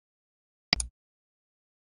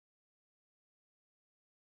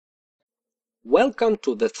Welcome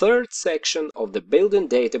to the third section of the Building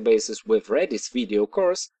Databases with Redis video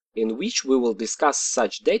course, in which we will discuss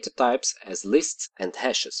such data types as lists and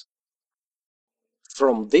hashes.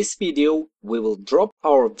 From this video, we will drop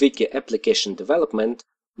our wiki application development,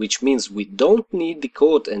 which means we don't need the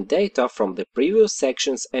code and data from the previous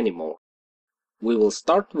sections anymore. We will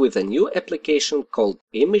start with a new application called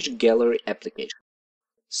Image Gallery Application.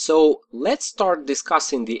 So let's start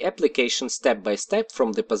discussing the application step by step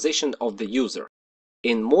from the position of the user.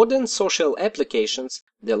 In modern social applications,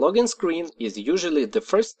 the login screen is usually the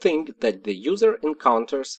first thing that the user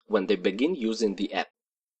encounters when they begin using the app.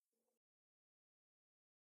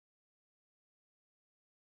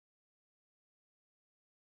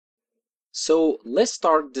 So let's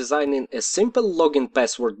start designing a simple login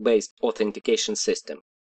password-based authentication system.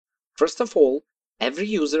 First of all, every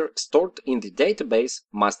user stored in the database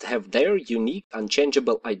must have their unique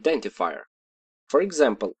unchangeable identifier. For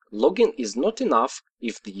example, login is not enough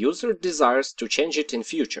if the user desires to change it in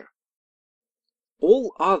future.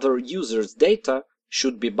 All other users' data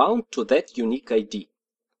should be bound to that unique ID.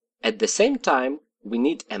 At the same time, we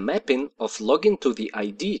need a mapping of login to the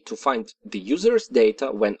ID to find the user's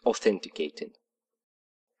data when authenticating.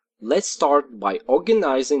 Let's start by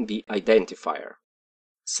organizing the identifier.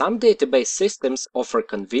 Some database systems offer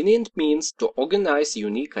convenient means to organize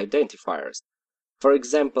unique identifiers. For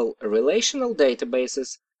example, relational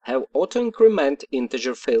databases have auto-increment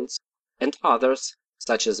integer fields, and others,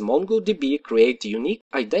 such as MongoDB, create unique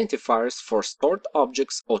identifiers for stored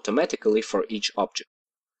objects automatically for each object.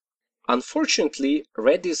 Unfortunately,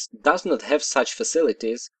 Redis does not have such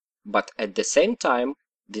facilities, but at the same time,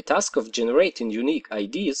 the task of generating unique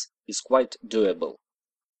IDs is quite doable.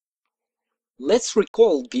 Let's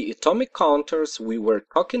recall the atomic counters we were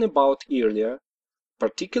talking about earlier,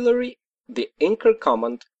 particularly the anchor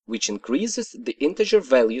command, which increases the integer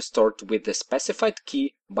value stored with the specified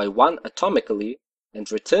key by 1 atomically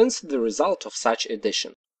and returns the result of such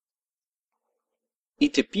addition.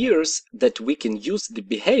 It appears that we can use the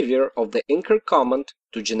behavior of the anchor command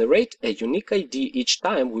to generate a unique ID each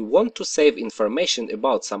time we want to save information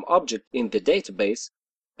about some object in the database,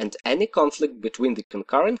 and any conflict between the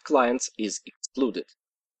concurrent clients is excluded.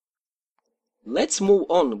 Let's move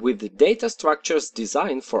on with the data structures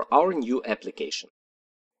design for our new application.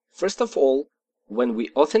 First of all, when we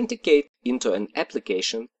authenticate into an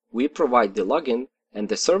application, we provide the login, and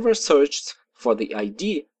the server searches for the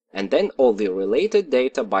ID and then all the related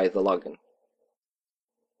data by the login.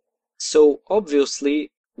 So obviously,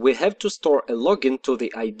 we have to store a login to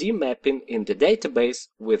the ID mapping in the database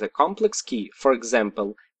with a complex key, for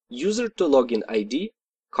example, user to login ID,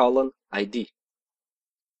 ID.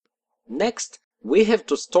 Next, we have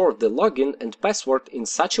to store the login and password in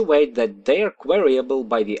such a way that they are queryable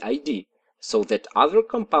by the ID, so that other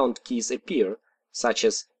compound keys appear, such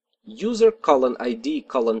as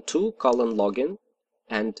user:ID:2:login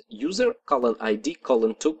and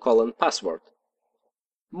user:ID:2:password.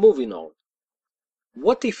 Moving on.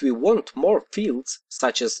 What if we want more fields,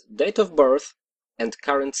 such as date of birth and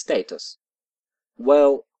current status?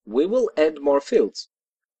 Well, we will add more fields.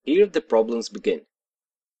 Here the problems begin.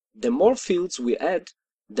 The more fields we add,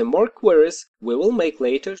 the more queries we will make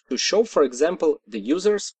later to show, for example, the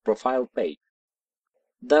user's profile page.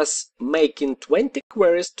 Thus, making 20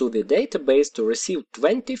 queries to the database to receive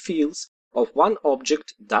 20 fields of one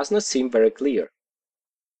object does not seem very clear.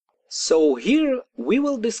 So here we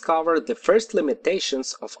will discover the first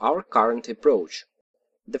limitations of our current approach.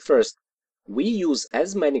 The first, we use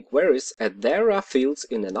as many queries as there are fields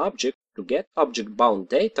in an object to get object-bound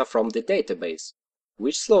data from the database,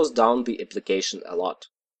 which slows down the application a lot.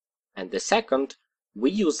 And the second, we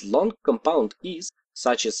use long compound keys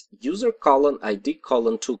such as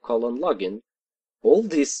user:ID:2:login. All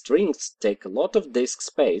these strings take a lot of disk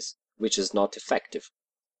space, which is not effective.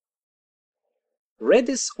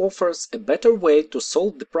 Redis offers a better way to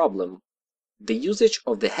solve the problem, the usage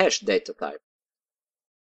of the hash data type.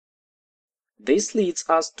 This leads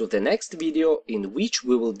us to the next video, in which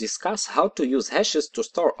we will discuss how to use hashes to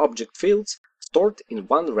store object fields stored in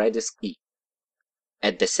one Redis key.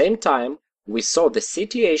 At the same time, we saw the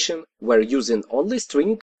situation where using only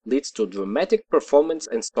string leads to dramatic performance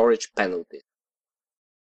and storage penalties.